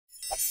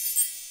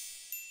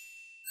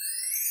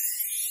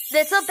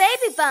Little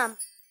baby bump.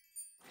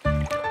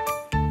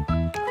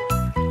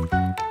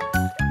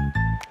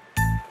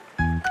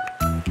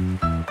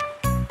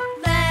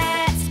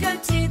 Let's go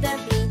to the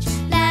beach.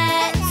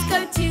 Let's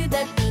go to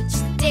the beach.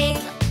 Dig,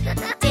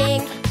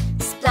 dig,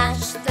 splash,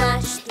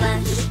 splash,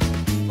 splash.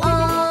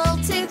 All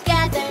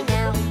together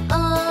now.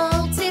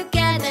 All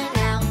together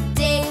now.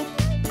 Dig,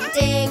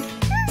 dig,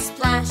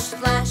 splash,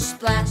 splash,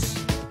 splash.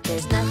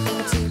 There's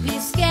nothing to be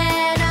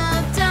scared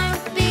of.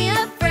 Don't be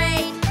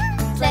afraid.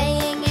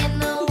 Playing in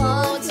the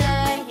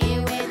water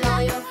here with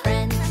all your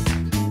friends.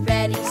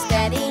 Ready,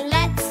 steady,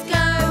 let's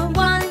go.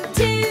 1,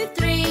 2,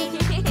 3.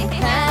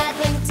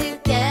 Paddling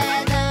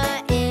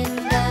together in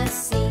the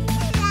sea.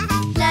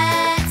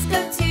 Let's go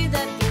to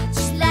the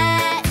beach.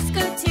 Let's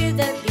go to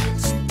the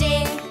beach.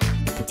 Dig,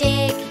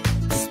 dig,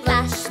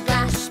 splash,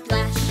 splash,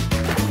 splash.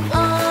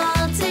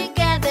 All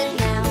together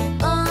now.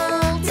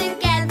 All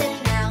together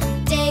now.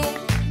 Dig,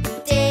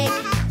 dig,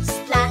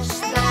 splash,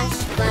 splash,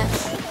 splash.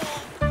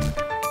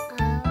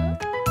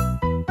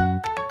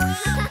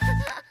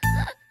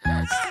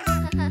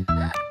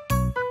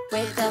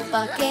 With a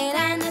bucket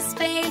and a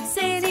spade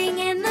sitting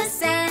in the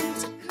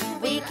sand,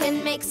 we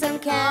can make some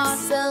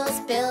castles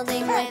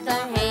building with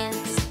our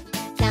hands.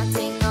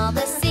 Counting all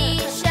the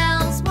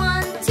seashells,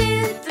 1,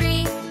 2,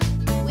 3.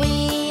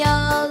 We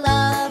all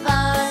love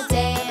our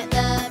day at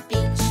the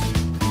beach.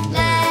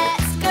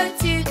 Let's go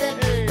to the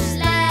beach.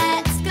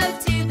 Let's go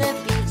to the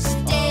beach.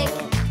 Dig,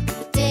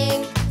 dig,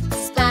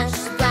 splash,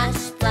 splash,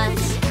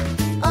 splash.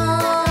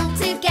 All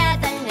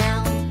together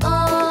now.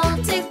 All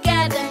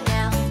together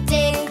now.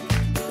 Dig,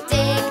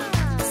 dig,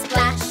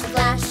 splash,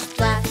 splash,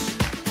 splash.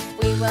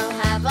 We will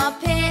have our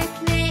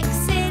picnic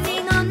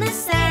sitting on the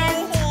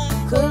sand,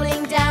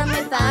 cooling down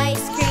with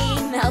ice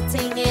cream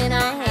melting in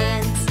our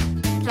hands.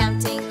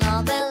 Counting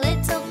all the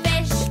little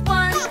fish,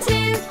 1,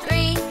 2,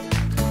 3.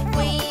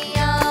 We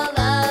all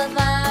love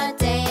our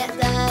day at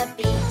the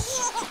beach.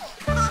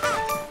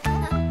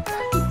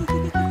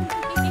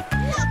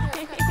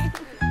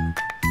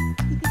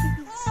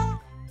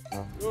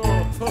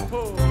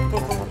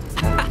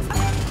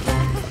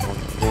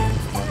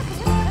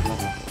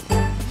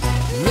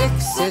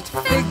 Mix it,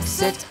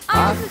 fix it,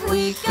 off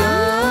we go.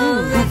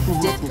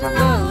 Lift it,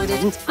 load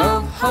it,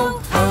 oh ho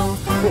ho.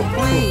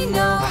 We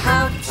know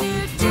how to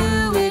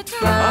do it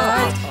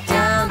right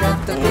down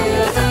at the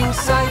building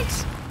site.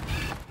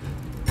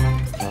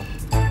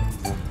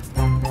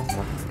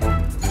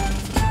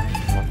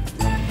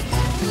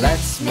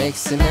 Let's make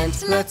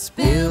cement, let's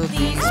build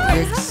these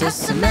bricks. A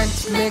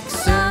cement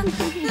mixer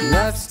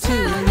loves to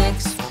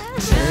mix,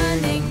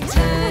 turning,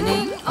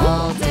 turning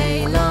all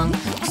day long.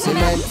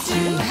 Cement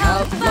to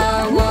help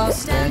our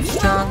walls stand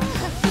strong.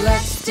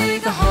 Let's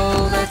dig a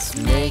hole, let's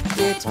make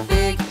it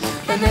big.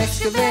 An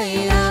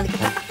excavator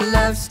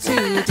loves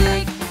to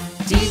dig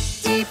deep,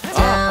 deep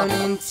down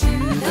into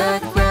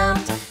the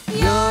ground.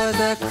 You're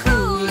the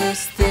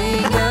coolest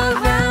thing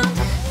around.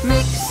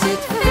 Mix it,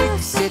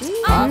 fix it,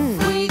 off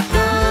we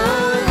go.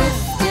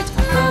 Lift it,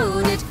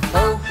 load it,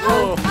 oh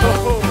ho ho.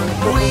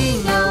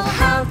 We know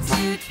how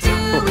to do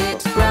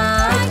it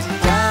right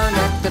down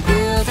at the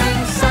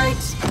building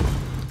site.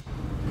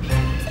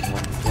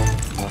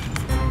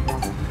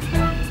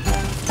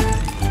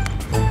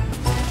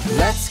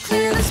 Let's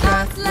clear this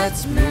path,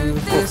 let's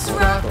move this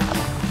rock.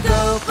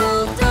 Go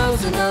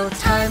bulldozer, no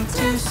time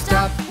to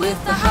stop. With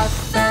a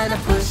huff and a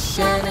push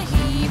and a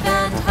heave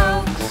and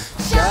hoe,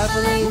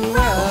 shoveling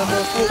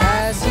rubble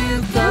as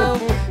you go.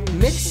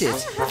 Mix it,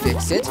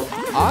 fix it,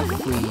 off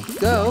we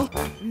go.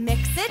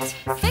 Mix it,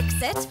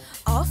 fix it,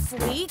 off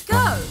we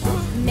go.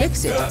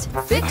 Mix it,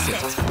 fix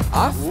it,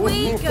 off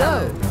we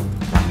go.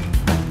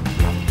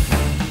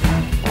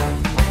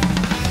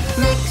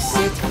 Mix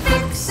it,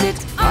 fix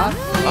it, off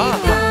we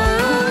go.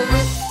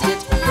 Lift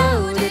it,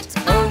 load it,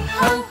 oh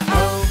ho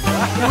ho.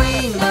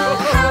 We know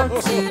how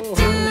to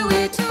do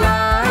it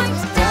right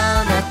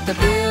down at the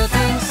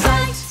building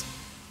site.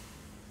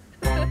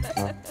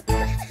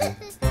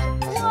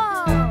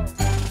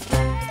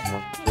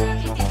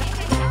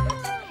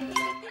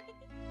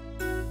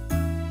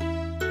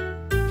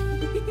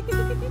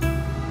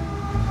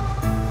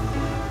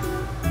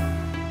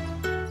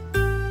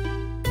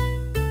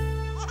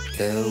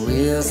 The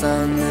wheels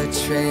on the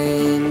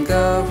train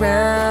go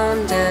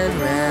round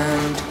and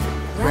round,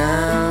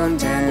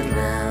 round and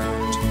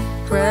round,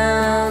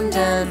 round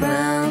and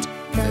round.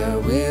 The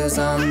wheels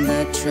on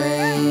the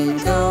train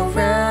go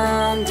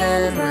round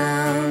and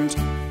round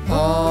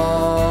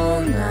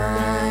all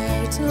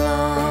night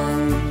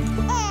long.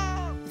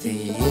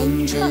 The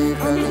engine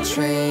on the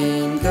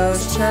train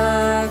goes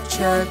chug,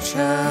 chug,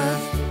 chug,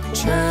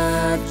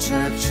 chug,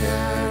 chug,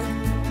 chug,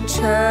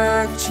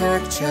 chug,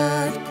 chug,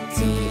 chug.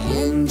 The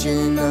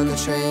engine on the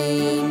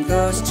train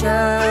goes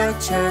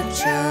chug, chug,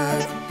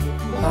 chug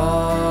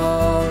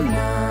all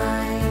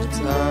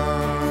night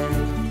long.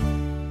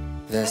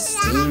 The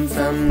steam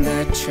from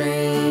the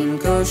train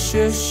goes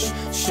shush,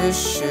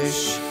 shush,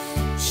 shush,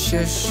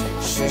 shush,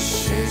 shush,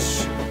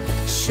 shush,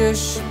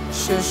 shush,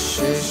 shush,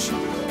 shush.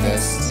 The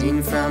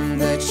steam from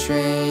the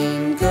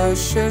train goes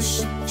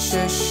shush,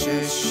 shush,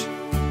 shush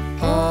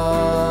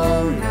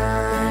all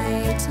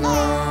night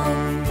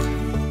long.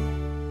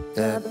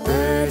 The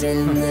bird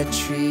in the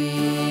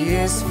tree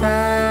is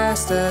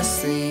fast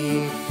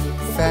asleep,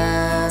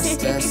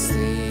 fast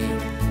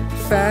asleep,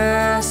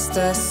 fast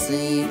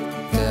asleep.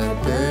 The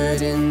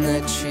bird in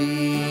the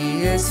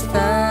tree is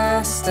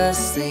fast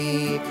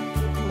asleep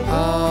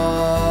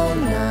all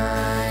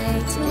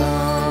night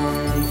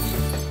long.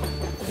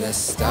 The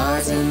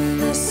stars in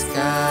the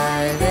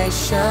sky, they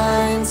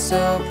shine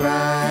so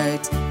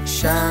bright,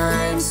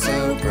 shine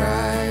so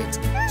bright,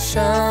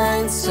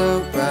 shine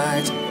so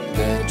bright.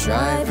 The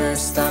driver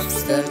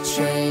stops the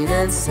train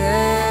and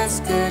says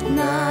good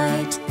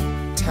night.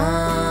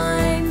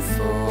 Time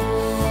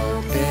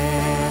for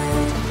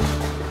bed.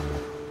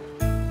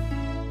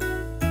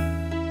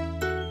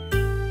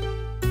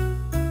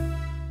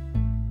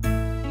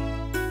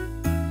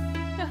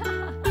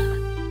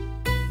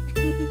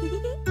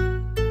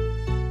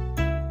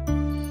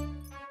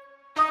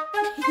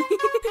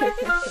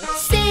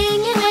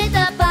 Singing with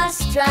the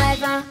bus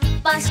driver,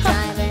 bus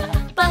driver,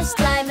 bus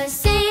driver.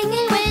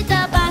 Singing with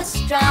the bus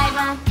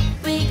driver,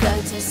 we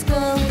go to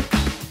school.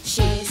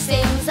 She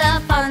sings a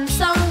fun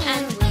song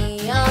and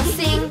we all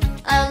sing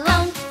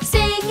along.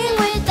 Singing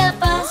with the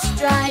bus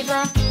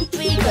driver,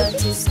 we go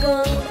to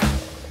school.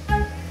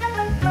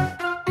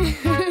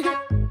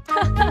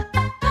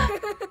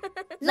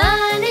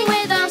 Learning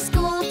with our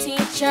school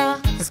teacher,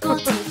 school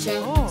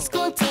teacher,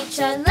 school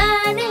teacher.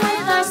 Learning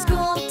with our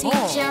school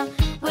teacher,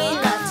 we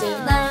love to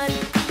learn.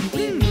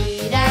 We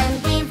read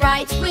and we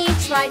write, we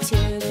try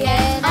to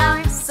get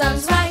our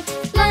sums right.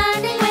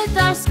 Learning with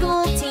our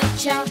school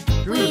teacher,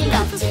 we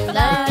love to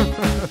learn.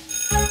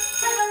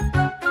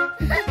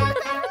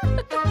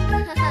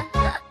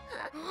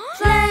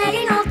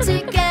 Playing all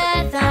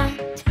together,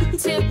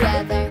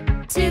 together,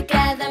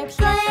 together.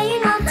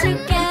 Playing all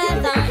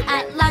together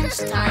at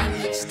lunchtime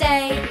each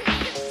day.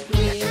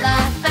 We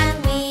laugh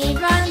and we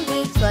run,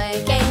 we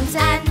play games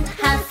and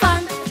have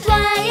fun.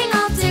 Playing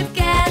all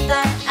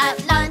together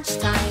at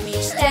lunchtime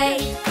each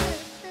day.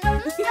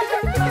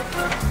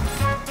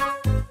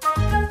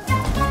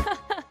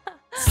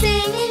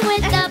 Singing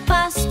with the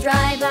bus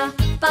driver,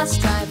 bus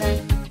driver,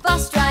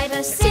 bus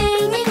driver.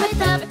 Singing with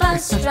the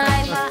bus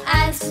driver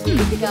as we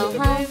go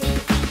home.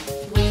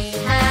 We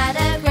had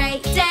a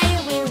great day,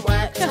 we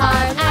worked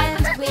hard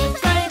and we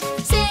played.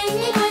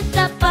 Singing with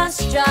the bus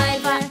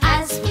driver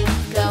as we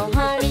go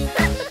home.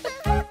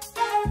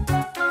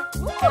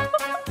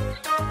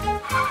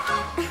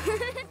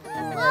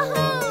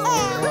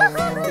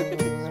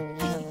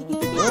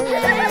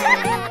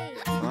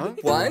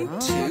 One,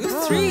 two,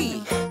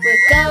 three.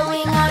 We're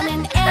going on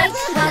an egg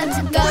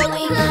hunt,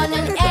 going on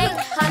an egg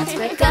hunt.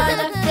 We're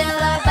gonna fill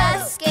our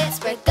baskets,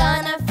 we're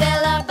gonna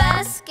fill our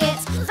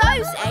baskets.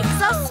 Those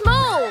eggs are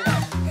small,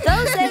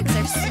 those eggs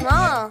are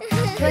small.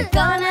 We're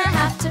gonna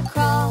have to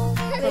crawl,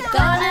 we're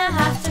gonna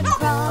have to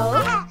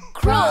crawl.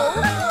 Crawl,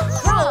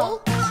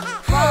 crawl,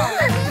 crawl,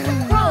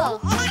 crawl.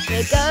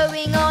 We're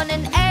going on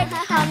an egg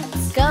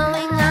hunt,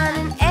 going on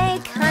an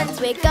egg hunt.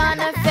 We're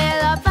gonna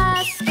fill our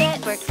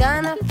basket, we're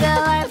gonna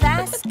fill our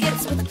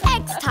baskets with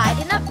eggs tied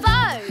in a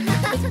bow,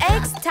 with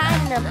eggs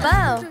tied in a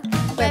bow.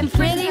 Where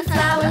pretty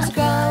flowers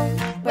grow,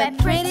 where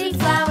pretty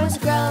flowers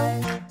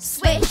grow.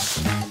 Swish,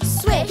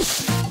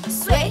 swish,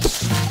 swish,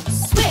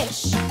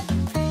 swish.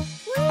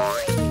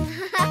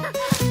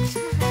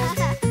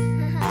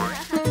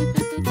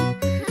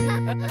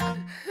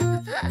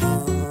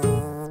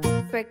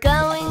 We're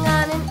going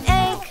on an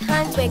egg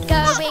hunt, we're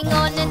going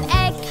on an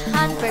egg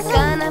hunt. We're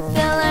gonna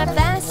fill our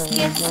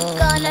baskets,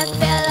 gonna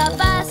fill our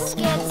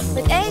baskets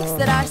with eggs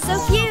that are so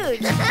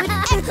huge, with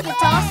eggs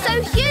that are so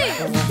huge.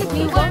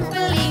 You won't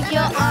believe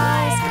your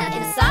eyes,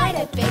 inside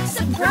a big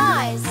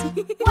surprise.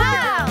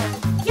 Wow!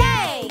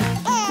 Yay!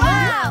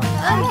 Wow!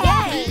 Oh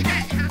yay!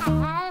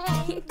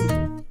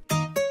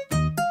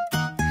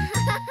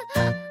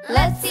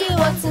 Let's see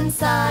what's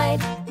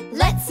inside.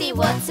 Let's see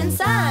what's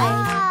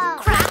inside.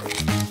 Crack!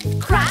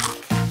 Crack!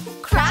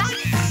 Crack!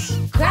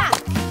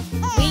 Crack!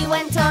 We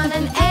went on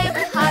an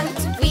egg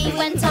hunt. We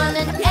went on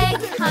an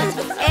egg hunt.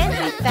 And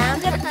we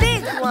found a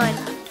big one.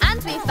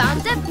 And we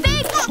found a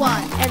big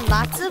one. And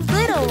lots of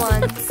little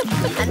ones.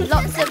 And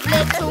lots of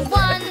little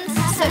ones.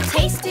 So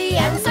tasty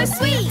and so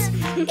sweet.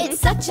 It's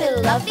such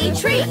a lovely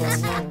treat.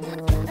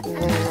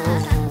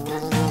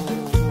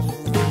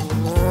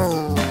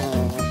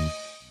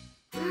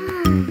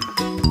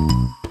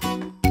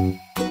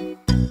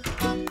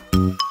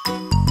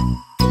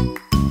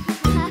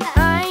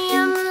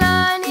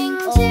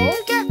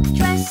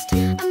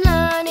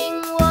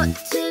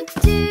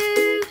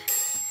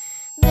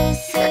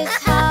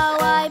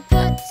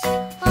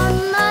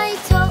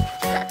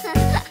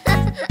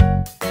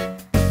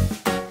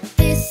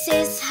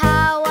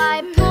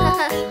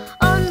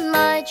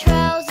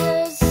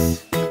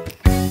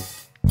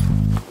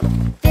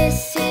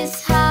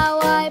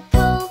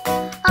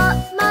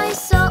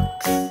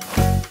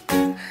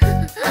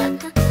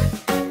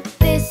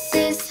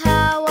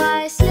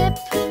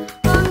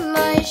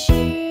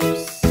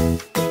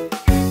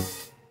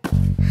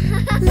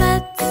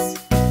 Let's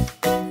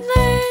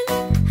learn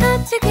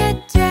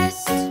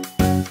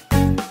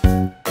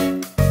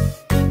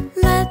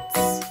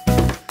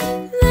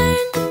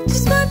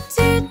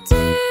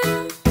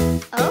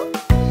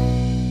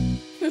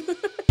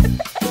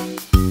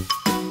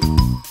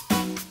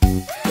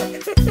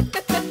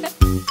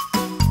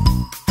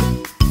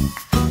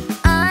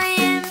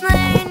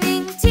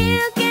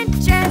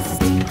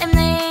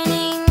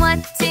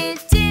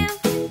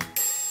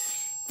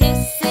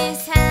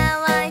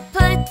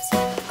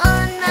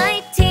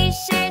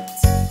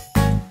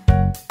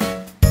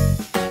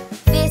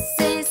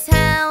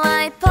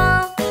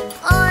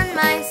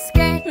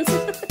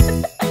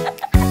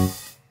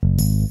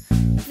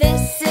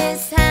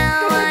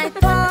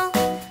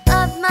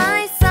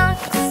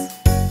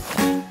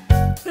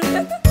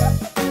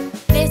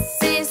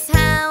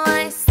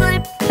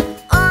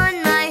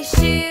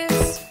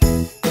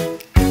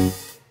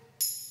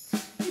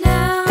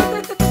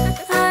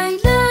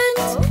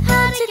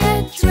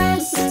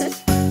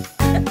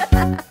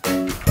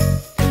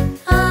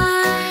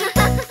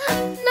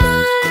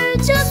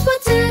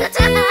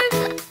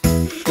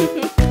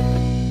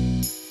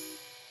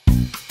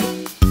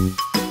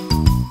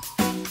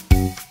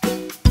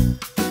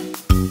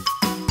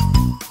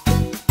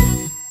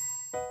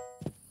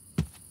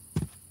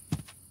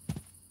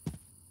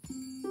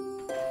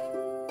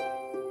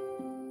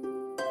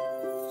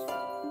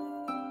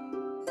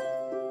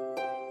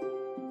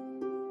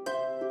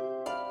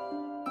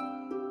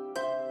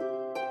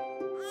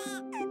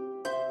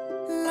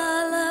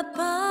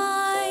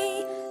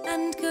lullaby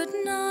and good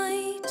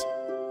night.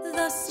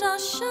 The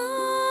stars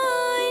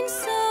shine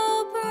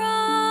so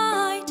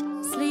bright.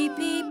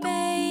 Sleepy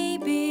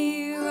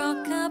baby,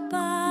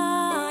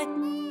 rock-a-bye,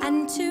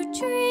 and to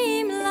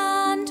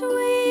dreamland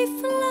we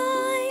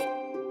fly.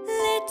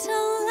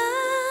 Little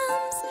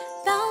lambs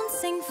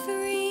bouncing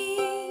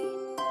free.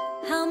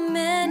 How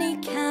many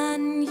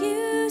can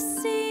you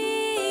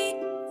see?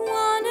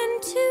 1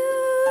 and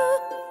 2,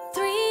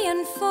 3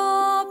 and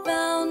 4,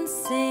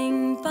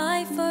 bouncing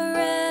by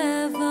forevermore.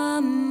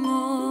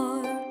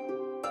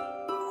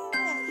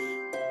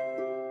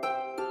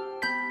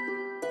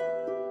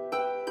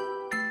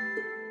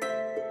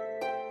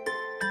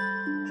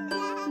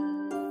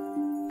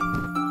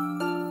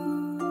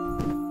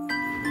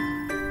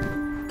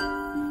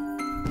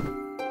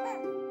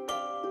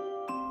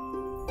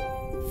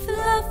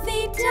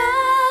 Fluffy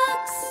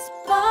ducks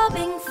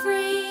bobbing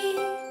free.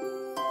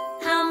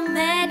 How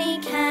many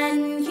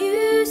can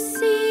you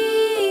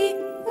see?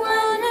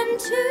 1 and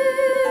 2,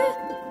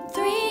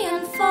 3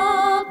 and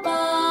 4,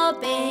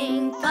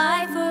 bobbing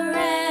by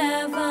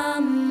forevermore.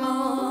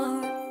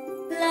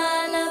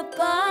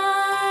 Lullaby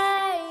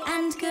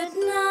and good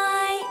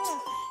night.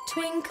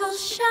 Twinkle,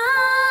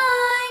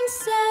 shine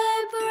so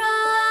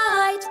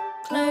bright.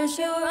 Close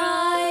your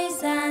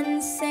eyes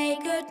and say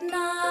good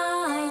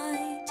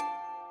night.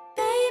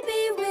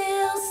 Baby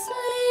will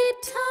sleep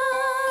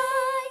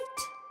tight.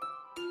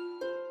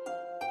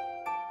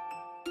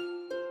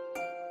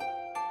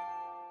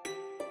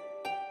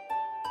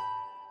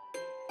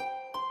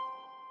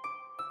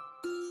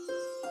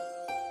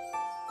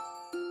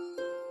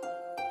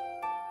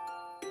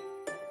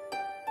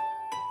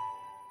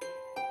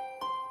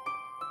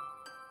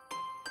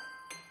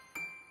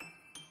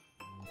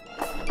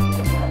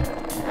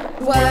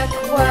 Work,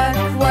 work,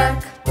 work.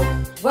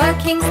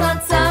 Working's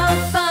lots of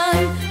fun.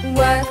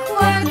 Work,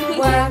 work,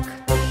 work,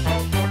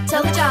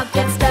 till the job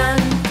gets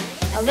done.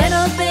 A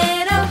little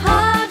bit of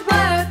hard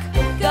work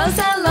goes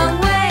a long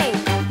way.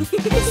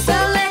 So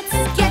let's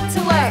get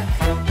to work.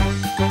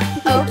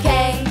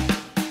 Okay,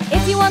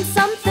 if you want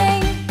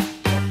something,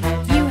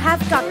 you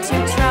have got to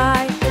try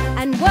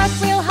and work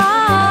real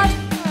hard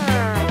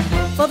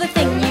for the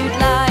thing you'd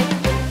like.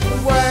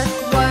 Work,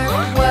 work,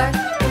 work.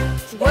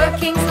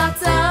 Working's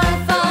lots of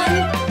fun.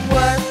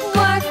 Work,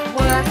 work,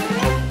 work,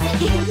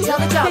 till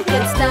the job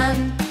gets done.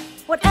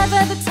 Whatever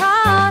the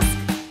task,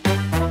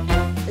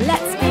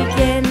 let's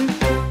begin.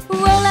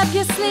 Roll up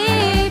your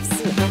sleeves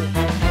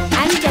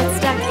and get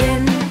stuck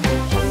in.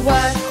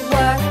 Work,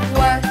 work,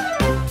 work.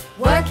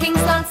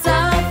 Working's lots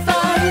of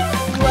fun.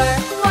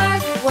 Work,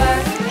 work,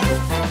 work,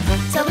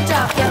 till the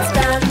job gets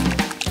done.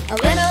 A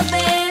little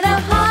bit of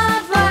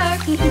hard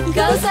work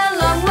goes a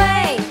long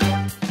way.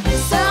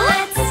 So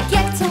let's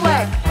get to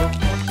work.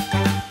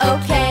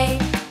 Okay,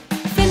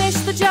 finish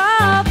the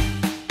job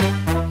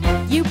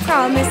you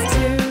promised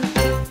to.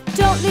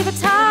 Don't leave a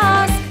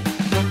task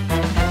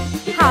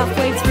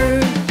halfway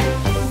through.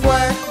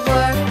 Work,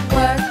 work,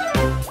 work.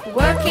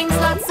 Working's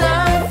lots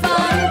of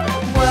fun.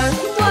 Work,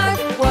 work,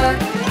 work,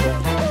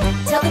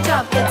 till the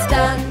job gets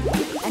done.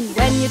 And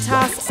when your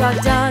tasks are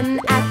done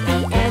at the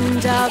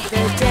end of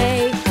the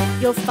day,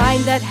 you'll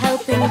find that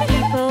helping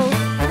people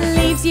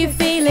leaves you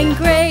feeling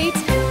great.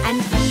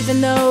 And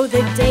even though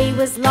the day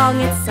was long,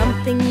 it's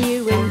something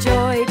you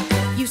enjoyed.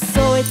 You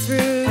saw it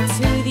through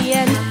to the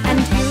end, and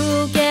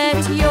you'll get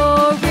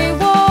your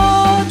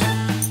reward.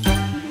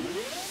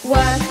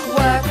 Work,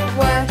 work,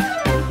 work.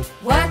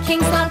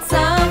 Working's lots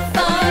of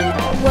fun.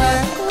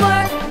 Work,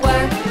 work,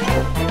 work,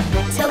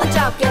 till the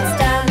job gets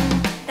done.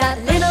 That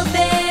little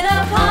bit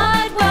of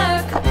hard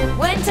work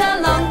went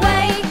a long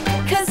way,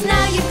 'cause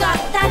now you've got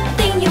that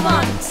thing you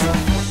want.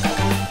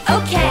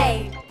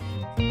 Okay.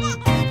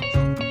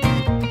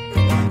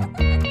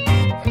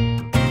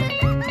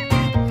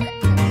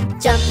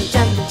 Jumping,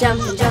 jumping,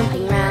 jumping,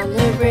 jumping round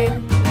the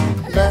room.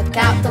 Look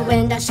out the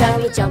window, shall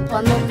we jump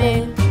on the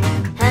moon?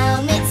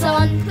 Helmets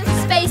on,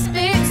 space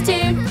boots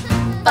too.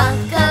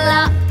 Buckle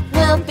up,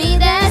 we'll be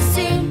there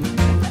soon.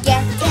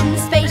 Get in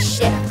the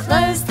spaceship,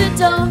 close the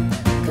door.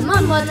 Come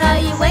on, what are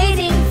you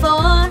waiting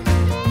for?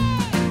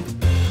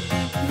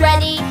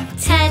 Ready,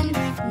 10,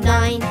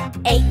 9,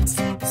 8,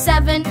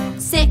 7,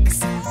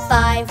 6,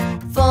 5,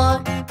 4,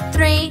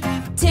 3,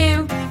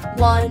 2,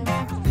 1.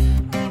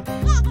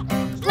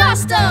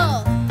 Blast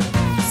off!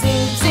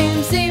 Zoom,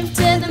 zoom, zoom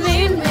to the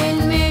moon, moon,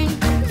 moon.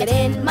 Get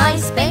in my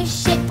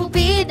spaceship, we'll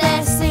be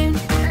there soon.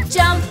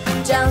 Jump,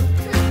 jump,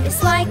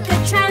 it's like a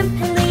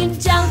trampoline.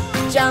 Jump,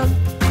 jump,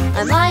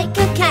 I'm like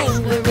a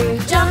kangaroo.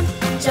 Jump,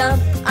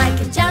 jump, I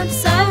can jump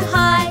so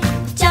high.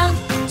 Jump,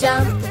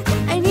 jump,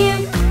 and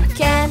you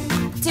can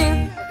too.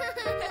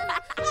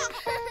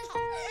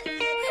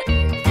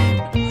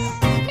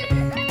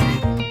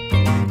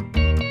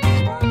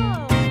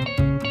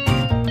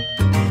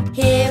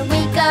 Here we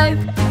go,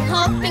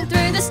 hopping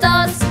through the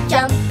stars,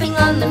 jumping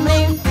on the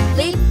moon,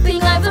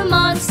 leaping over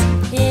Mars.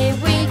 Here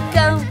we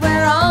go,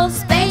 we're all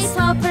space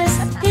hoppers.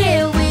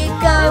 Here we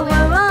go,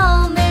 we're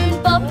all moon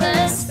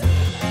boppers.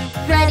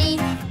 Ready,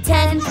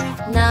 10,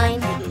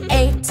 9,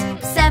 8,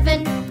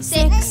 7,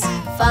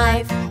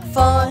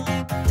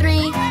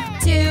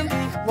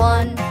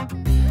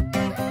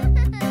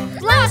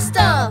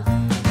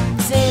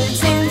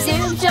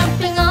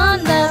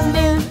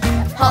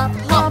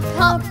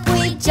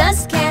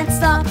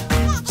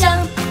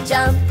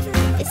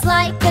 It's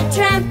like a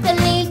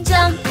trampoline,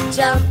 jump,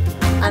 jump.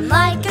 I'm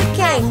like a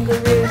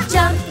kangaroo,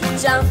 jump,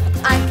 jump.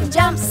 I can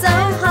jump so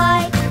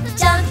high,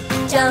 jump,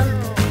 jump.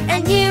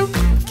 And you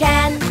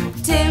can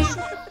too.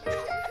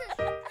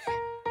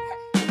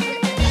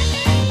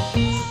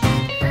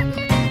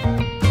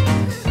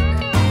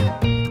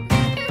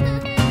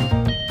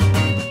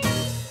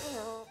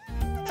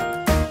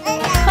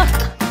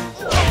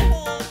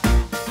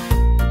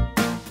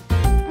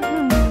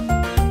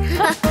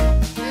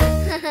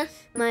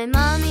 My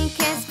mommy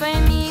cares for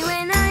me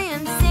when I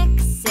am sick,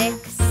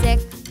 sick, sick.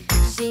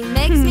 She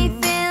makes me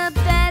feel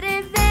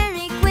better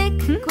very quick,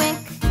 quick,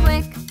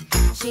 quick.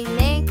 She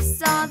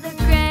makes all the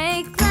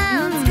gray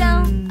clouds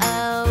go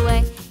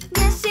away.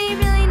 Yes, she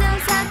really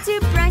knows how to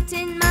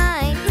brighten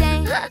my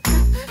day.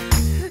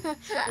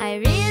 I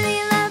really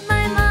love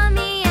my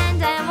mommy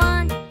and I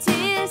want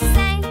to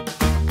say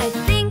I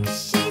think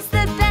she's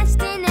the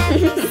best in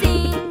every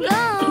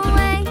single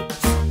way.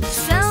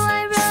 So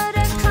I wrote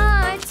a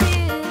card to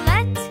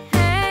let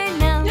her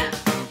know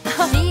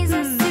she's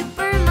a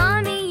super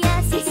mommy,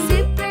 yes, a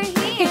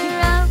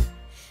superhero.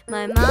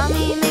 My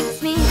mommy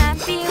makes me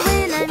happy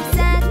when I'm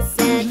sad,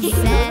 sad,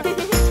 sad.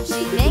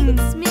 She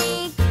makes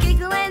me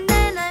giggle and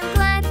then I'm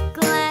glad,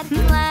 glad,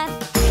 glad.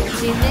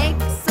 She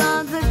makes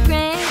all the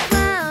gray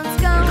clouds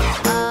go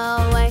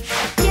away.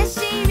 Yes,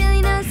 she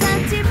really knows how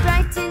to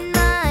brighten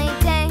my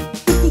day.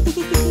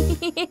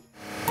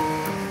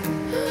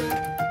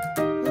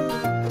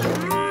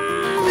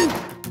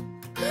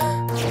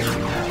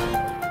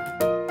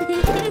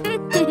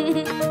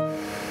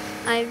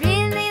 I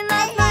really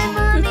love my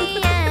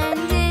mommy,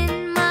 and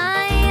in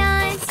my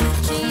eyes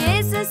she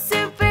is a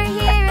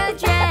superhero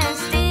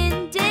dressed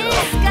in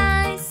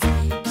disguise.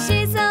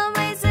 She's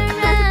always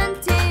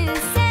around to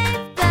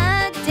save the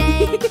day.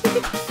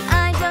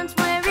 I don't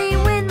worry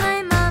when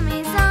my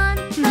mommy's on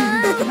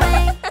the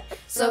way.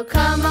 So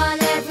come on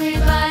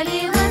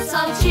everybody, let's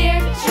all cheer,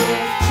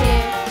 cheer,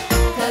 cheer.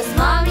 'Cause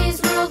mommies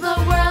rule the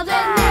world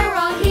and they're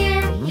all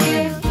here,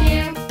 here,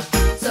 here.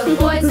 So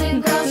boys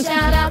and girls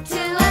shout out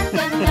to let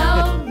them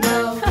know,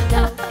 know, know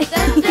that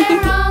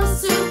they're all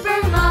super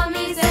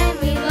mommies and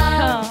we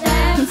love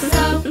them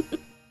so.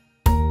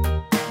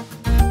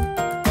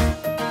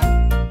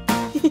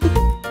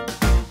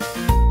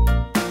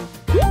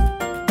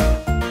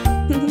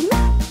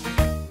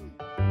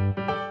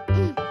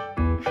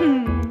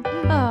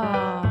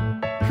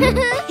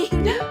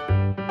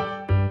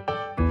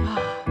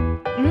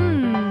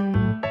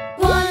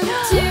 One,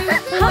 two,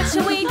 what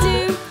shall we do?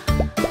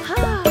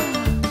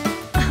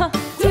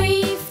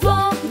 3,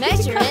 4,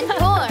 measure and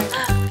pour.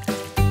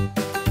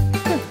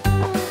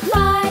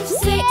 5,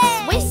 6,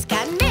 whisk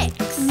and mix.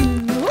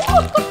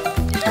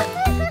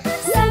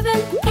 7,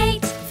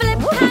 8, flip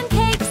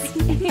pancakes.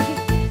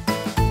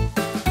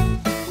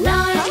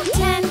 9,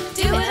 10,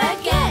 do it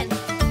again.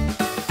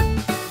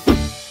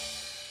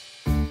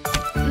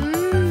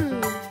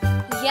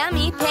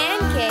 Yummy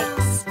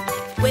pancakes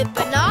with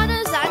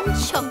bananas and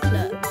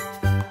chocolate.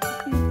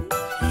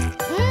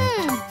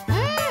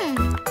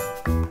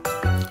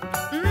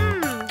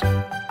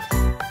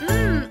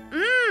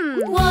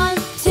 One,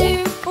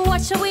 two,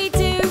 what shall we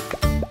do?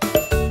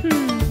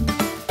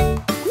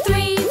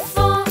 3,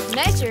 4,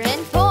 measure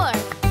and pour.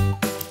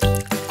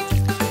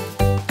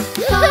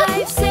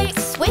 5,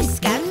 6,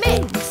 whisk and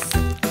mix.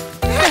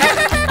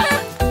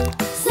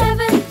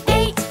 7,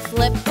 8,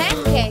 flip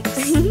pancakes.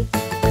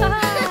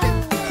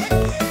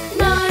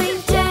 9,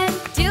 10,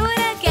 do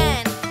it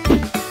again.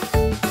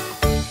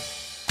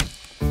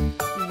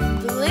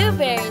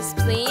 Blueberries,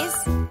 please.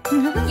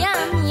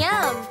 Yum,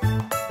 yum.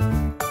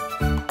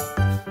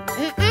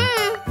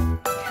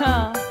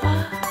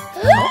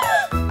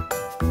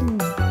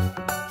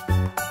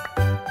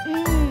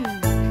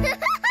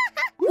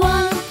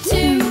 One,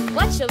 two,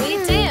 what shall we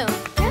do?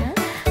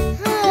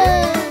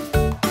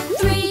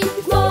 3,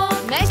 4,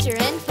 measure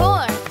and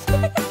pour.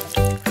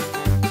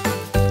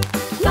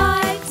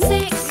 5,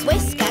 6,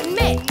 whisk and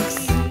mix.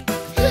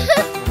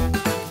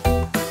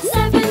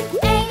 7,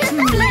 8,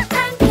 flip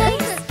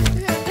pancakes.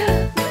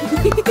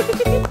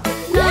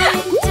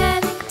 9,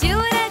 10, do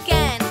it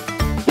again.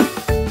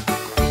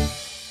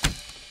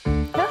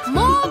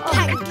 More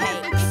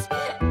pancakes.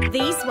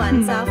 These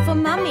ones are for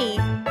Mummy.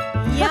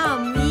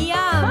 Yum,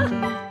 yum.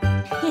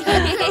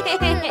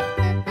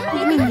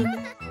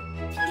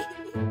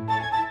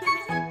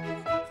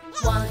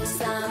 Once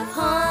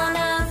upon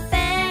a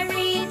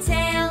fairy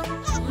tale,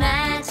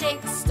 magic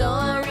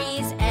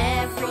stories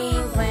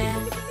everywhere.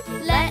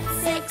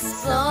 Let's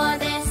explore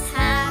this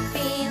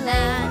happy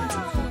land,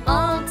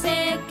 all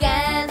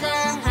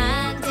together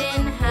hand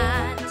in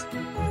hand.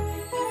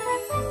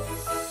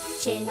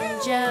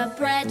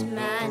 Gingerbread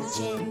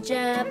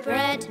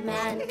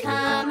man,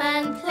 come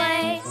and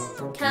play,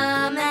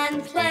 come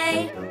and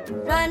play.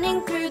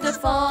 Running through the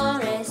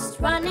forest,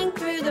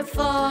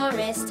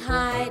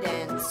 hide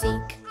and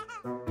seek.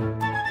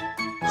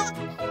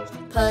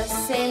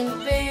 Puss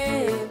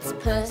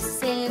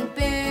in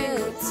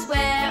boots,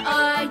 where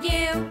are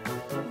you?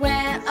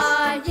 Where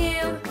are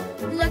you?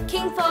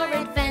 Looking for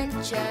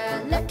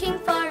adventure,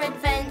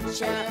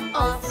 adventure,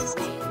 off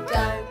we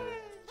go.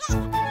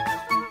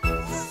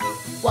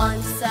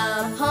 Once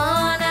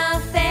upon a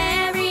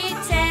fairy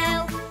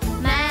tale,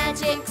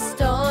 magic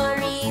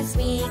stories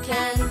we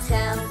can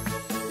tell.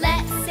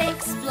 Let's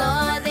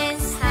explore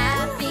this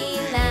happy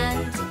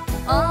land,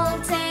 all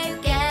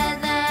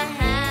together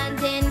hand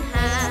in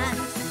hand.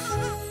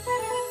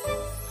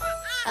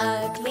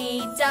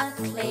 Ugly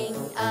duckling,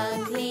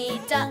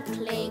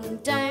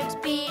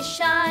 don't be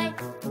shy,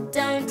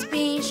 don't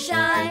be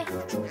shy.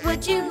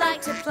 Would you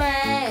like to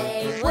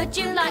play? Would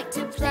you like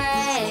to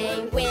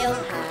play? We'll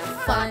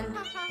have fun.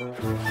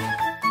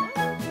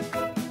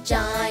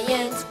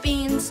 Giant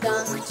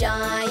beanstalk,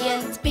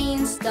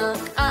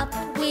 up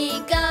we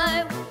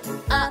go,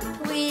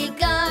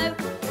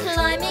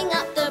 climbing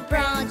up the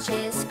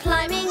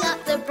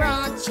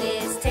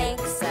branches,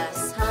 takes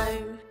us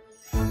home.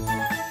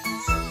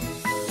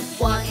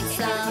 Once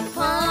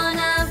upon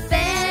a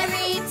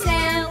fairy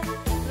tale,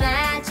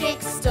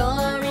 magic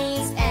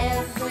stories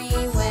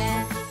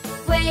everywhere.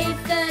 Wave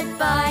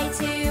goodbye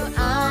to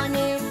our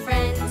new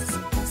friends,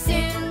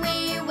 soon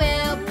we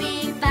will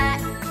be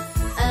back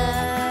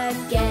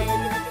again.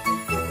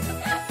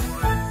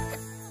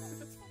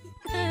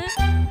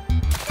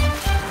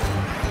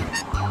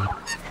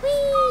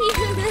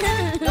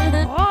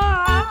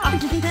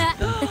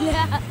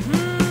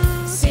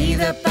 See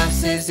the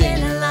buses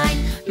in a line,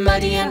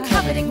 muddy and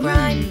covered in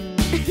grime.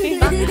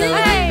 Buckle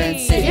up and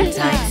sit in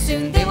tight,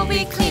 soon they will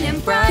be clean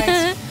and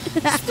bright.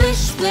 Splish,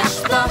 splish,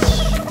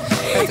 splosh,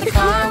 at the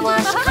car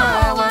wash.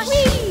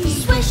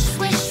 Swish,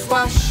 swish,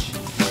 swash,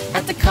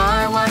 at the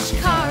car wash.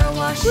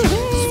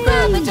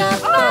 Scrub it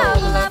up,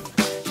 bubble up,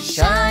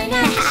 shine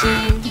and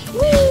sheen.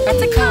 At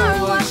the car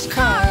wash.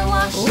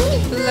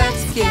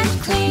 Let's get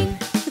clean.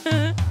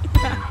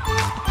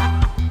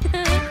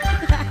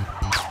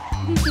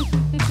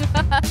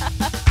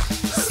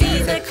 See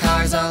the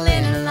cars all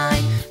in a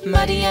line,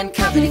 muddy and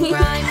covered in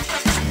grime.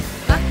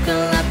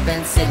 Buckle up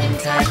and sit in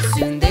tight,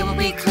 soon they will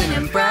be clean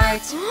and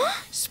bright.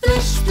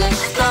 Splish, splish,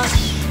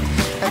 splash,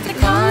 at the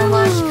car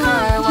wash.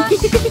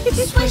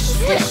 Swish,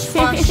 swish,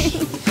 swash,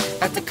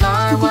 at the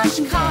car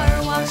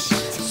wash.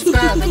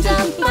 Scrub it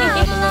up,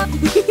 bubble up,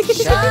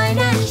 shine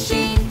and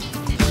sheen.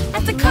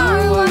 At the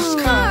car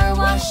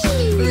wash.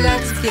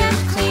 Let's get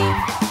clean.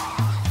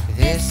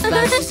 This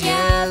bus is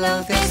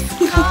yellow, this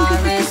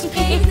car is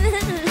pink.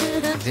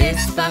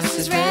 This bus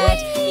is red,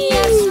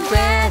 yes,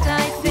 red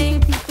I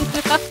think.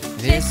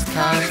 This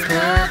car's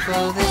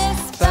purple, this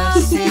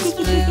bus is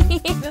blue.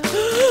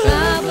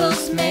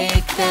 Bubbles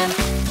make them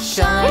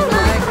shine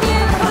like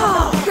new.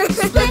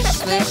 Splish,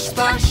 splish,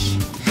 splash,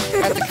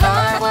 at the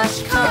car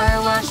wash.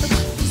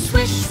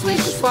 Swish,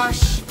 swish,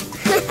 swash,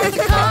 at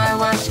the car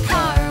wash.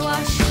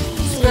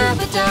 Scrub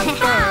it up,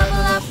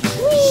 bubble up,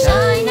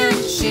 shine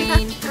and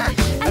sheen.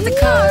 At the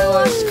car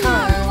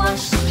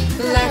wash.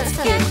 Let's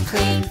get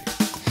clean.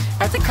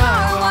 At the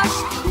car wash.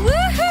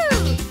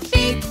 Woohoo!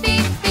 Beep,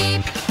 beep,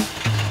 beep,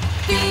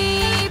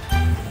 beep.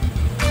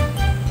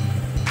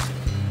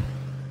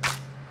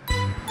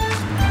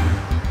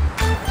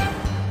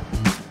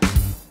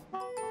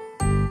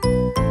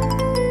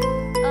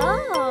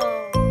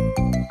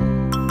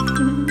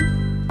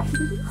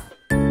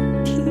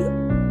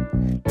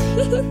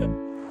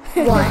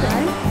 One,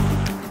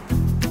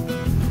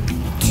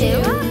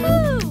 two,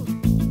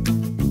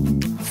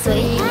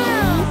 3,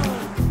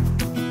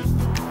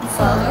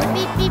 4,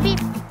 beep, beep, beep.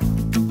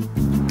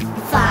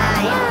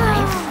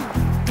 5,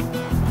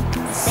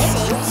 6,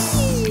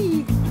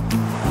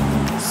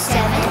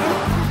 7,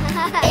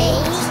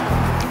 8,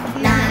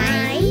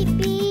 9,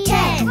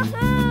 10.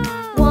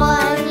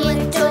 1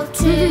 little,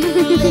 2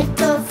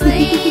 little,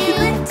 3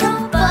 little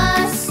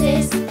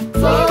buses.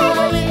 4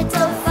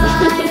 little,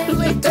 5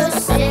 little,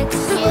 6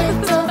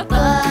 little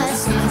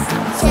buses.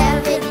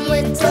 7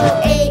 little,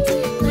 8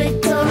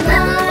 little,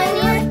 9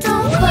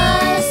 little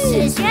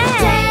buses.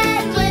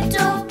 10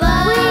 little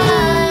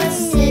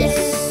buses.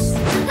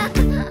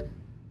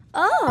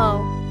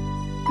 Oh.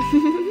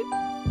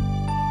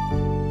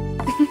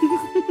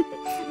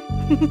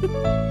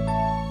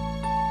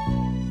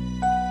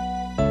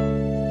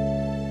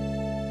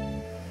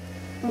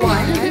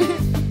 One,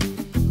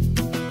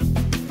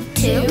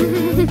 2,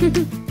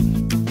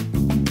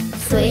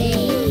 3,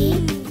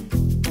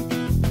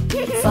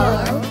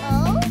 4,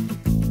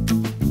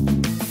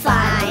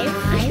 5,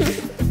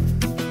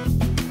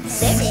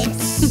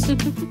 6,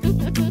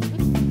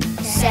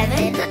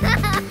 7,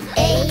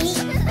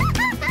 8,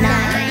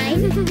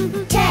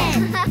 9, 10.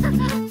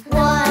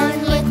 1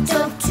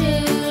 little, 2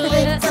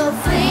 little,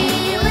 3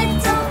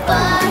 little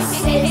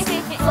buses.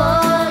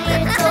 4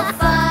 little,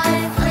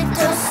 5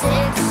 little,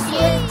 6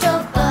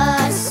 little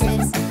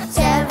buses.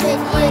 7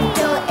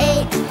 little,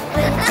 8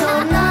 little,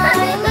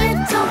 9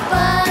 little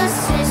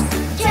buses.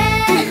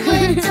 10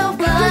 little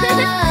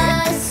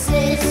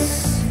buses.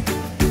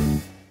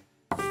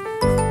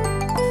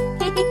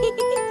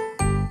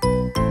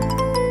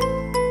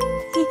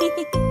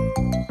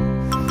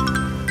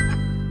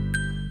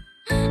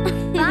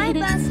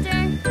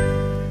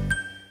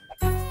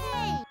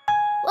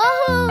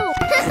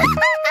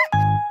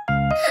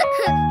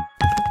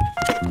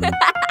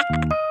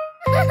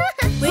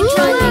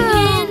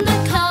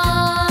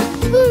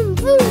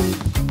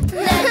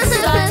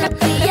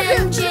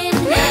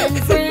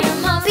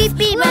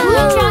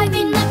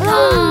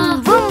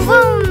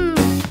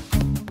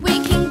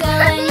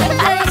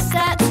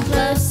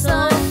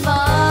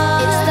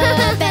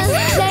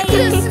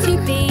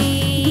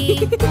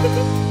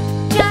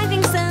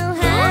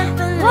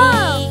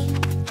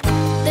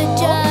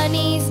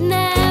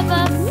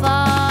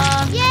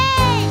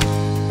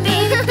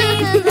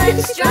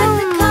 let's drive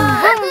the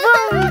car.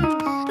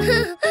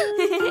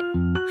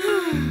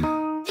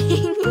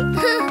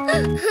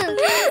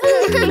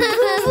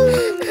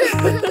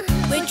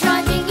 We're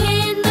driving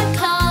in the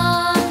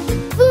car.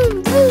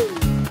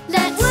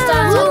 Let's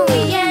start up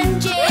the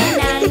engine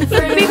and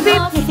vroom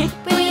off.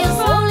 Wheels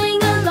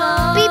rolling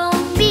along.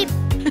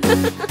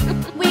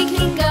 We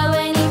can go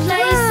any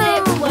place,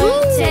 it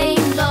won't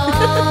take long.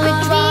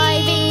 We're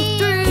driving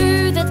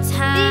through the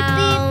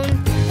town.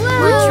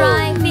 We're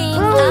driving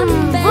up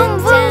and down.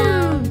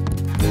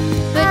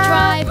 We're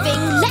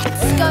driving,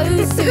 let's go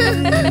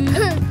zoom.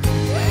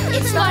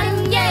 It's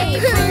fun, yay,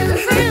 vroom,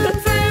 vroom,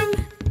 vroom.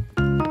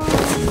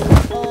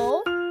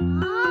 Oh.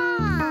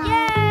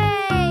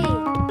 Yay!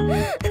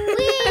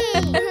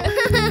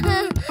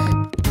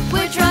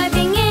 We're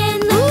driving in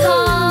the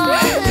car.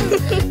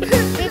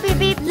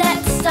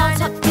 Let's start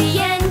up the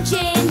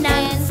engine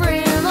and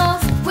vroom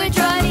off. We're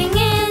driving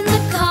in the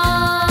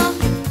car.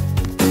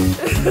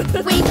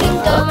 We can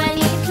go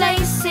any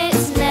place,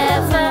 it's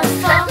never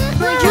far.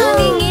 We're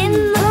driving in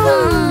the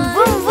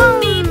car.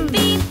 Beep,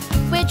 beep.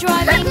 We're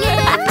driving in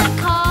the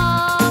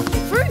car.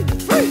 We're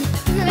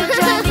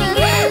driving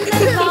in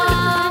the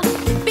car.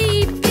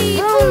 Beep,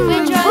 beep.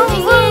 We're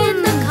driving in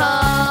the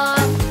car.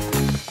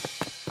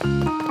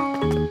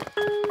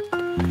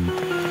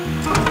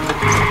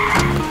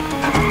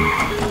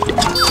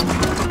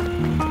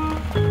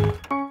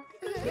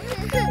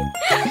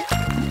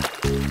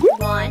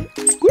 One,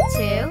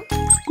 two,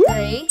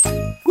 three,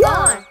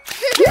 four.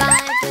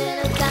 5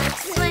 little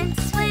ducks went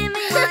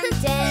swimming one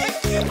day,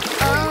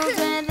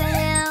 over the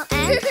hill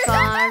and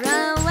far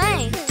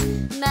away.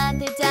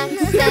 Mother duck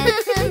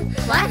said,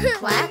 quack,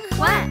 quack,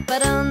 quack,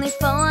 but only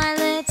 4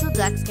 little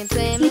ducks came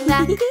swimming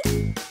back.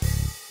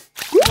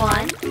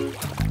 1,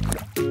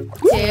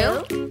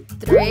 2,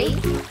 3,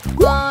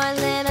 4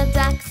 little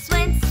ducks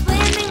went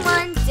swimming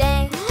one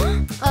day,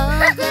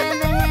 over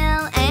the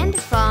hill and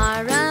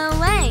far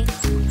away.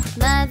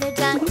 Mother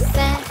duck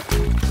said,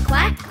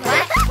 quack,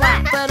 quack,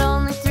 quack, but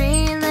only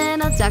 3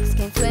 little ducks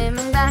came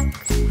swimming back.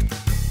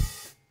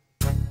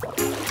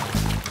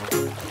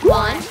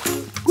 1,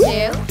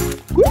 2,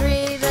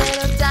 3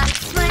 little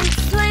ducks went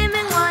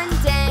swimming one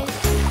day,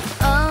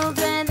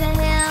 over the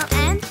hill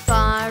and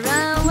far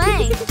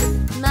away.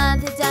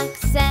 Mother duck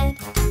said,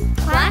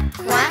 quack,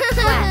 quack,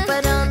 quack,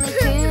 but only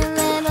 2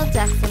 little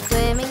ducks came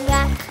swimming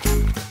back.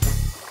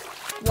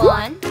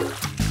 1, 2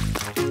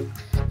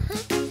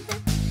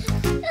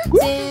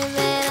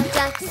 little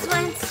ducks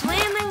went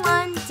swimming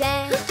one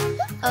day,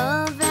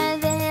 over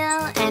the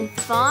hill and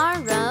far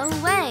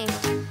away.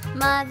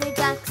 Mother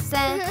duck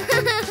said,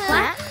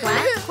 quack,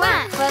 quack,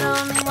 quack, but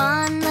only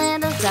 1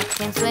 little duck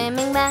came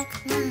swimming back.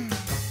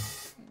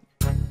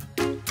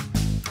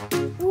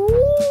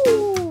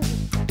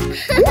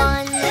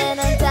 One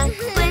little duck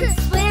went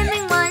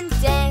swimming one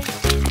day,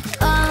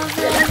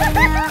 over the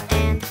hill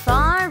and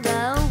far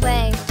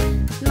away.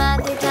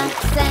 Mother duck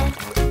said,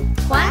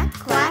 quack,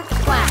 quack,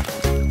 quack,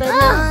 but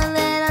no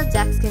little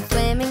ducks came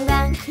swimming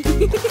back.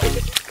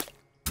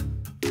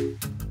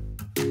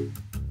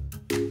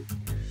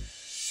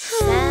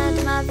 Sad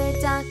mother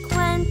duck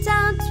went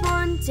out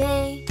one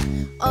day,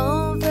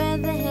 over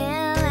the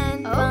hill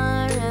and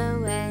far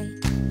away.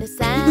 The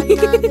sad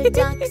mother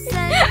duck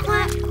said,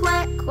 quack,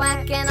 quack,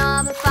 quack, and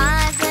all the